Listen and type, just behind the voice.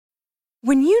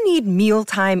When you need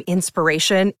mealtime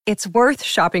inspiration, it's worth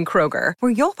shopping Kroger,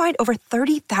 where you'll find over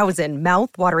 30,000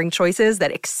 mouth-watering choices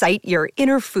that excite your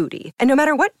inner foodie. And no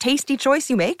matter what tasty choice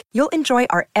you make, you'll enjoy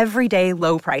our everyday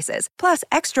low prices, plus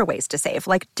extra ways to save,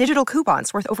 like digital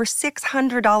coupons worth over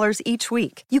 $600 each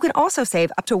week. You can also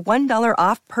save up to $1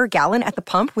 off per gallon at the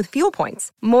pump with fuel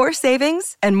points. More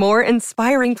savings and more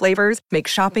inspiring flavors make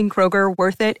shopping Kroger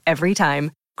worth it every time.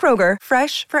 Kroger,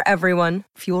 fresh for everyone.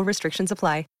 Fuel restrictions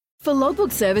apply. For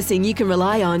logbook servicing you can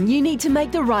rely on, you need to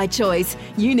make the right choice.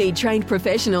 You need trained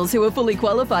professionals who are fully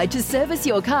qualified to service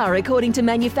your car according to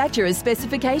manufacturer's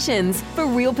specifications. For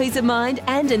real peace of mind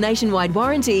and a nationwide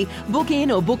warranty, book in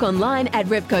or book online at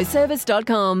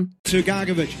repcoservice.com. To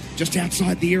Gargovic, just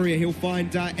outside the area, he'll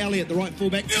find Elliott, the right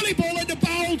fullback. Early ball into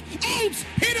Bold. Olds,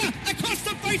 header across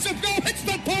the face of goal, hits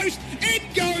the post, it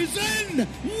goes in.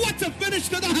 What a finish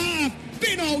to the half.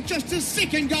 Ben Old, just his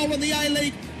second goal in the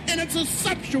A-League. And it's a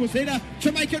sumptuous header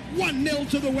to make it 1-0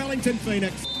 to the Wellington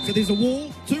Phoenix. So there's a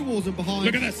wall, two walls in behind.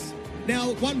 Look at this.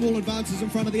 Now one wall advances in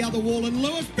front of the other wall, and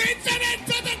Lewis bends it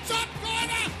into the top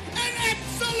corner. An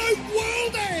absolute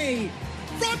worldie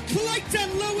from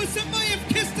Clayton Lewis. It may have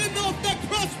kissed him off the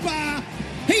crossbar.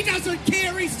 He doesn't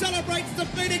care. He celebrates the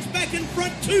Phoenix back in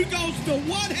front,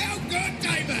 2-1. How good,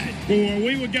 David? Well,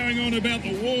 we were going on about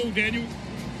the wall, Daniel.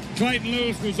 Clayton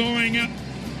Lewis was eyeing up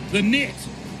the net.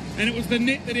 And it was the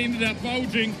net that ended up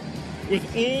bulging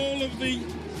with all of the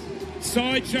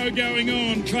sideshow going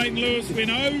on. Clayton Lewis went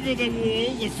over the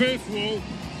wall, the first wall,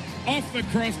 off the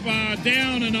crossbar,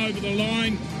 down and over the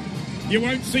line. You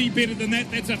won't see better than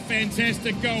that. That's a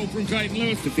fantastic goal from Clayton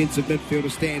Lewis. Defensive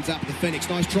midfielder stands up. The Phoenix,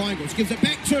 nice triangles. Gives it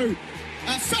back to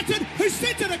Sutton, who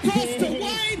sent it across to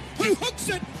Wayne, who hooks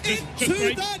it into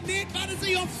the net. But is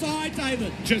he offside,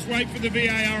 David? Just wait for the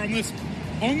VAR on this.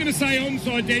 I'm going to say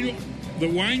onside, Daniel. The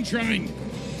Wayne train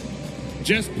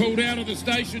just pulled out of the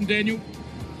station, Daniel.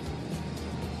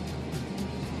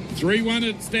 3-1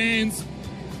 it stands.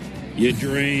 Your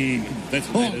dream. That's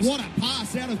what that is. What a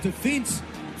pass out of defence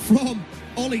from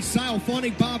Ollie Sale,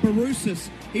 finding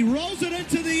Barbarousis. He rolls it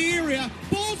into the area,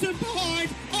 balls it behind.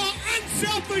 Oh,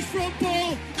 unselfish from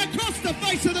Paul, across the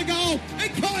face of the goal. And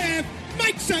Kayev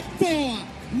makes it 4.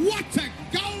 What a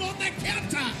goal on the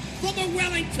counter for the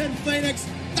Wellington Phoenix.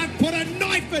 They've put a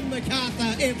knife in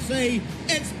MacArthur FC.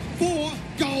 It's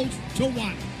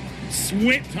 4-1.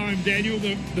 Swept home, Daniel.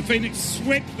 The Phoenix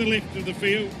swept the left of the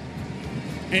field.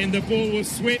 And the ball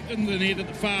was swept in the net at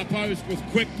the far post with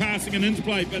quick passing and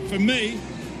interplay. But for me,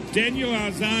 Daniel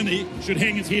Arzani should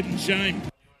hang his head in shame.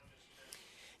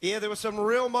 Yeah, there were some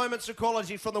real moments of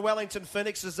quality from the Wellington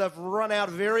Phoenix as they've run out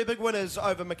very big winners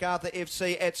over MacArthur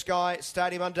FC at Sky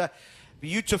Stadium under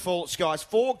beautiful skies.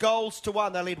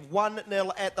 4-1. They led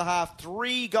 1-0 at the half.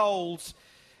 3 goals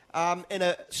in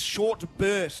a short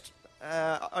burst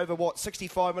over,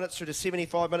 65 minutes through to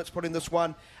 75 minutes, putting this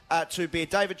one to bed.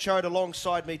 David Chode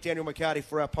alongside me, Daniel McCarty,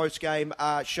 for our post-game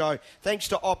show. Thanks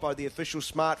to Oppo, the official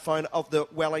smartphone of the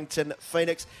Wellington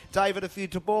Phoenix. David, if you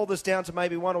to boil this down to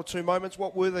maybe 1 or 2 moments,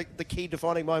 what were the key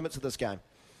defining moments of this game?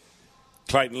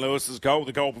 Clayton Lewis's goal,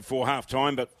 the goal before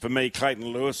half-time, but for me,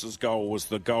 Clayton Lewis's goal was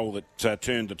the goal that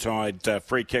turned the tide.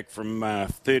 Free kick from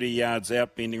 30 yards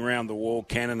out, bending around the wall,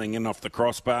 cannoning in off the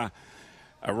crossbar.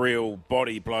 A real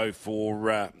body blow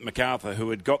for MacArthur, who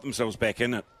had got themselves back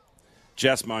in it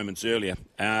just moments earlier.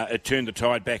 It turned the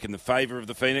tide back in the favour of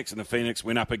the Phoenix, and the Phoenix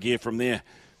went up a gear from there.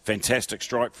 Fantastic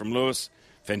strike from Lewis,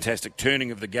 fantastic turning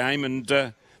of the game,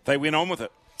 and they went on with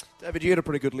it. David, you had a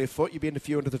pretty good left foot. You bent a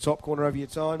few into the top corner over your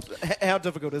times. How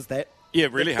difficult is that? Yeah,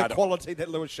 really hard. The quality that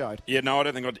Lewis showed. Yeah, no, I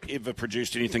don't think I'd ever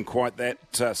produced anything quite that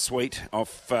sweet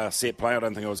off set play. I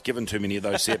don't think I was given too many of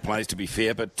those set plays, to be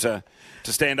fair. But to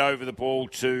stand over the ball,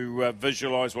 to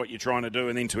visualise what you're trying to do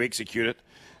and then to execute it,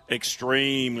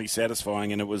 extremely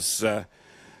satisfying. And it was a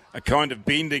kind of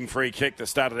bending free kick that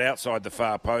started outside the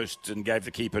far post and gave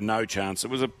the keeper no chance.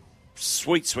 It was a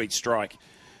sweet, sweet strike.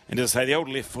 And as I say, the old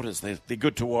left footers, they're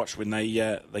good to watch when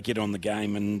they get on the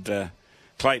game, and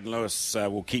Clayton Lewis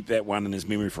will keep that one in his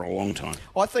memory for a long time.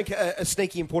 I think a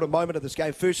sneaky important moment of this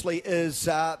game, firstly, is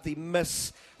the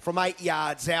miss from 8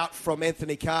 yards out from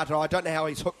Anthony Carter. I don't know how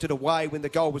he's hooked it away when the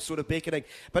goal was sort of beckoning.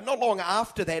 But not long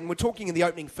after that, and we're talking in the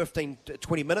opening 15 to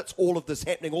 20 minutes, all of this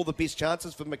happening, all the best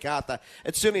chances for MacArthur.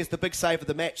 It certainly is the big save of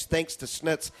the match, thanks to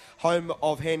Schnitz, home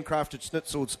of handcrafted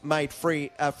schnitzels made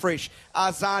fresh.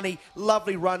 Arzani,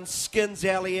 lovely run, skins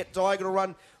Elliott, diagonal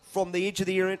run from the edge of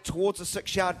the area towards the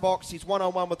 6-yard box. He's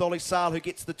one-on-one with Ollie Sale, who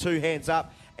gets the 2 hands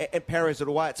up and parries it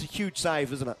away. It's a huge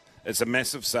save, isn't it? It's a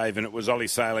massive save, and it was Ollie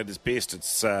Sale at his best.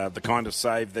 It's the kind of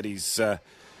save that he's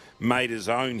made his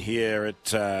own here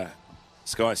at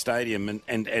Sky Stadium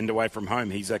and away from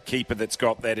home. He's a keeper that's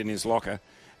got that in his locker.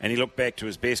 And he looked back to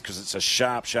his best because it's a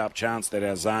sharp chance that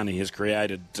Arzani has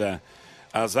created.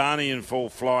 Arzani in full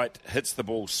flight hits the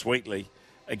ball sweetly.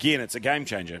 Again, it's a game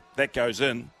changer. That goes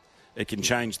in. It can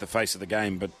change the face of the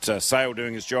game. But Sale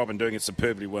doing his job and doing it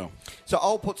superbly well. So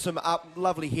I'll put some up.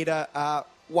 Lovely header.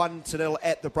 1-0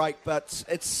 at the break, but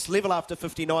it's level after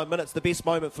 59 minutes. The best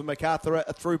moment for MacArthur,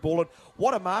 a through ball, and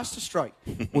what a masterstroke,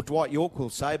 what Dwight York will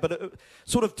say, but a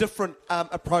sort of different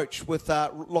approach with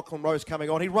Lachlan Rose coming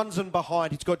on. He runs in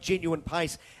behind, he's got genuine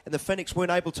pace, and the Phoenix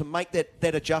weren't able to make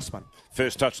that adjustment.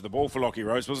 First touch of the ball for Lachie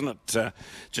Rose, wasn't it?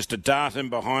 Just a dart in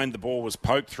behind, the ball was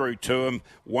poked through to him,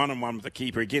 one-on-one with the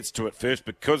keeper. He gets to it first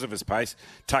because of his pace,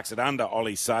 tucks it under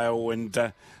Ollie Sale,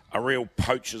 and a real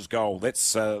poacher's goal.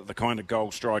 That's the kind of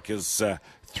goal strikers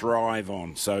thrive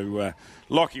on. So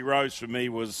Lachie Rose for me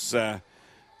was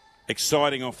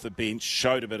exciting off the bench,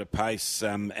 showed a bit of pace,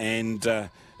 and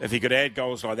if he could add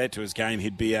goals like that to his game,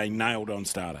 he'd be a nailed-on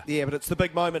starter. Yeah, but it's the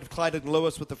big moment of Clayton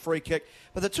Lewis with the free kick.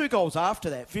 But the two goals after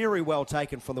that, very well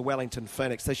taken from the Wellington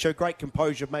Phoenix. They show great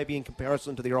composure, maybe in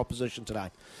comparison to their opposition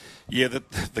today. Yeah,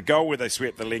 the goal where they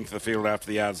swept the length of the field after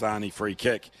the Arzani free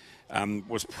kick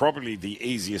was probably the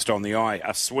easiest on the eye.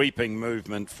 A sweeping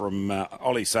movement from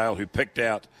Ollie Sale, who picked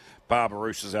out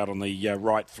Barbarouses out on the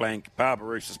right flank.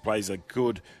 Barbarouses plays a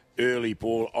good early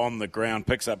ball on the ground,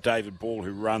 picks up David Ball,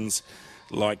 who runs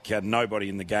like nobody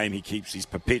in the game. He keeps his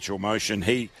perpetual motion.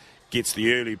 He gets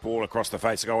the early ball across the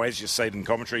face of goal, as you said in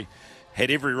commentary.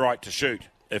 Had every right to shoot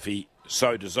if he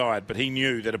so desired, but he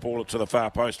knew that a ball to the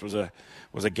far post was a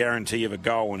guarantee of a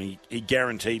goal, and he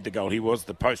guaranteed the goal. He was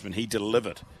the postman. He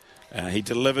delivered. He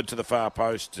delivered to the far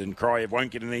post, and Cryev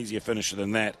won't get an easier finisher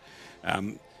than that.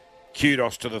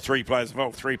 Kudos to the three players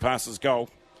involved. 3 passes, goal.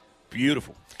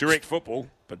 Beautiful. Direct football,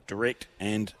 but direct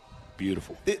and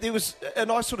beautiful. There was a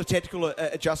nice sort of tactical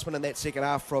adjustment in that second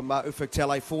half from Ufuk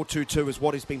Tele. 4-2-2 is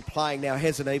what he's been playing now,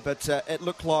 hasn't he? But it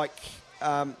looked like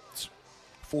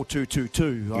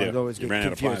 4-2-2-2. I always get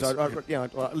confused. I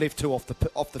left 2 off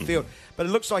the field. But it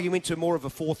looks like he went to more of a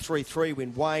 4-3-3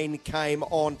 when Wayne came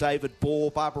on. David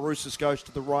Ball, Barbarouses goes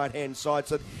to the right-hand side.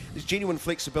 So there's genuine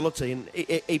flexibility, and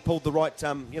he pulled the right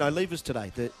levers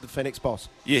today, the Phoenix boss.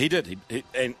 Yeah, he did.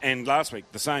 And last week,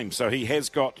 the same. So he has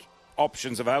got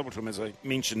options available to him, as I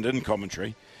mentioned in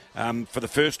commentary. For the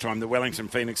first time, the Wellington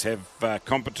Phoenix have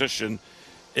competition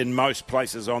in most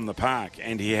places on the park,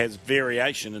 and he has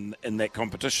variation in that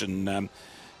competition,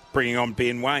 bringing on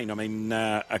Ben Wayne. I mean,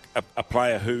 a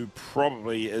player who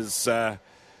probably is the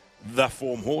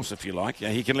form horse, if you like.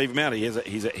 He can leave him out.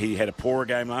 He had a poorer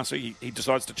game last week. He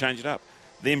decides to change it up,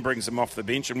 then brings him off the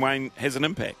bench, and Wayne has an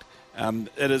impact.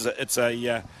 It's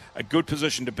a good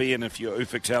position to be in if you're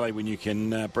Ufuk Tele, when you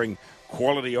can bring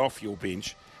quality off your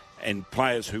bench and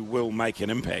players who will make an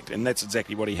impact, and that's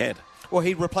exactly what he had. Well,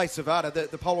 he replaced Zavada,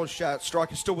 the Polish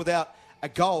striker, still without a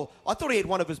goal. I thought he had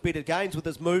one of his better games with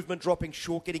his movement, dropping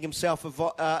short, getting himself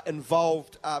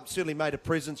involved, certainly made a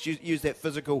presence, used that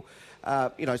physical,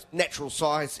 natural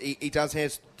size he does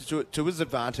has to his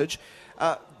advantage.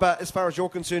 But as far as you're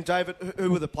concerned, David,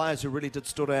 who were the players who really did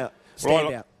stand out?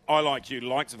 I like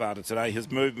Zavada today.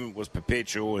 His movement was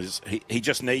perpetual. He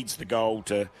just needs the goal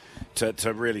to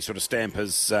really sort of stamp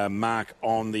his mark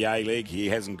on the A-League. He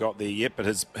hasn't got there yet, but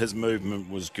his movement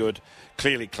was good.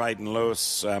 Clearly, Clayton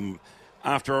Lewis,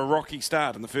 after a rocky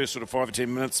start in the first sort of 5 or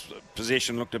 10 minutes,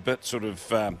 possession looked a bit sort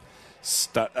of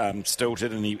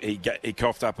stilted, and he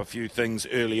coughed up a few things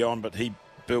early on, but he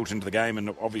built into the game,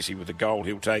 and obviously with the goal,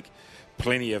 he'll take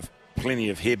plenty of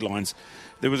headlines.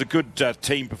 There was a good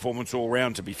team performance all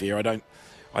round, to be fair. I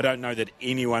don't know that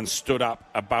anyone stood up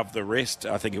above the rest.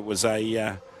 I think it was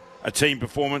a team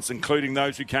performance, including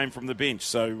those who came from the bench.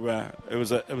 So it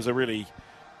was a really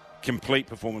complete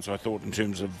performance, I thought, in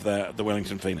terms of the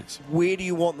Wellington Phoenix. Where do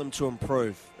you want them to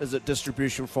improve? Is it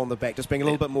distribution from the back? Just being a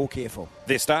little bit more careful?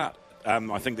 Their start.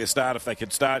 I think their start, if they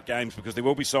could start games, because there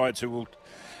will be sides who will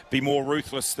be more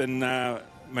ruthless than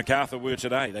MacArthur were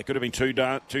today. They could have been two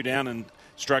down and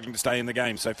struggling to stay in the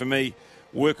game. So for me,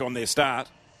 work on their start,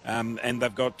 and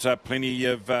they've got plenty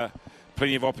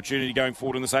of opportunity going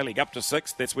forward in this A-League. Up to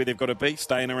 6th, that's where they've got to be,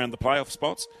 staying around the playoff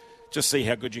spots. Just see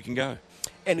how good you can go.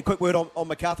 And a quick word on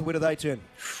MacArthur, where do they turn?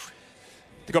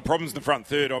 They've got problems in the front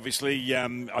third, obviously.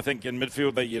 I think in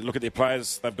midfield, you look at their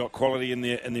players, they've got quality in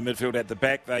their midfield. At the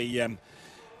back,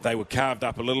 they were carved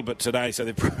up a little bit today, so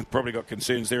they've probably got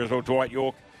concerns there as well. Dwight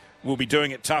York will be doing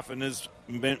it tough in his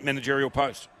managerial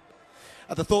post.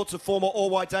 The thoughts of former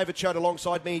All-White David Choate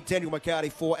alongside me, Daniel McCarty,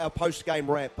 for our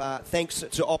post-game wrap. Thanks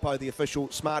to Oppo, the official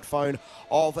smartphone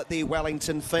of the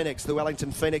Wellington Phoenix. The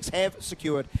Wellington Phoenix have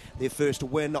secured their first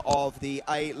win of the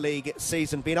A-League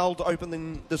season. Been able to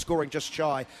open the scoring just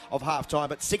shy of half-time,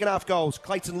 but second half goals,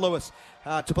 Clayton Lewis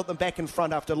to put them back in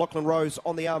front after Lachlan Rose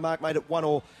on the hour mark made it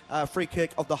 1-1. Free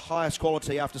kick of the highest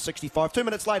quality after 65. 2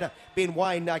 minutes later, Ben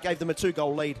Wayne gave them a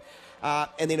 2-goal lead.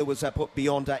 And then it was put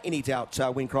beyond any doubt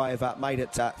when Craiova made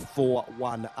it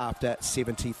 4-1 after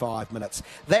 75 minutes.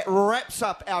 That wraps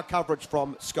up our coverage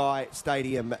from Sky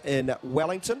Stadium in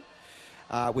Wellington,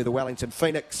 where the Wellington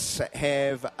Phoenix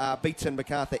have beaten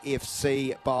MacArthur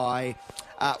FC by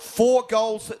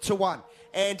 4-1.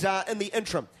 And in the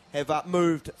interim, have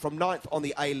moved from 9th on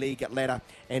the A-League ladder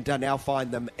and now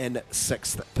find them in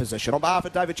 6th position. On behalf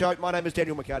of David Choate, my name is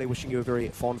Daniel McCarty, wishing you a very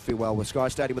fond farewell with Sky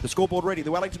Stadium with the scoreboard ready.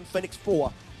 The Wellington Phoenix 4,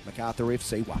 MacArthur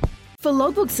FC 1. For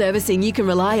logbook servicing you can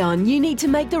rely on, you need to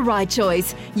make the right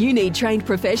choice. You need trained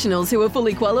professionals who are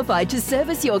fully qualified to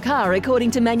service your car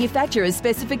according to manufacturer's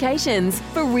specifications.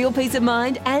 For real peace of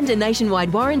mind and a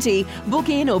nationwide warranty, book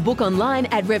in or book online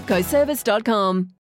at repcoservice.com.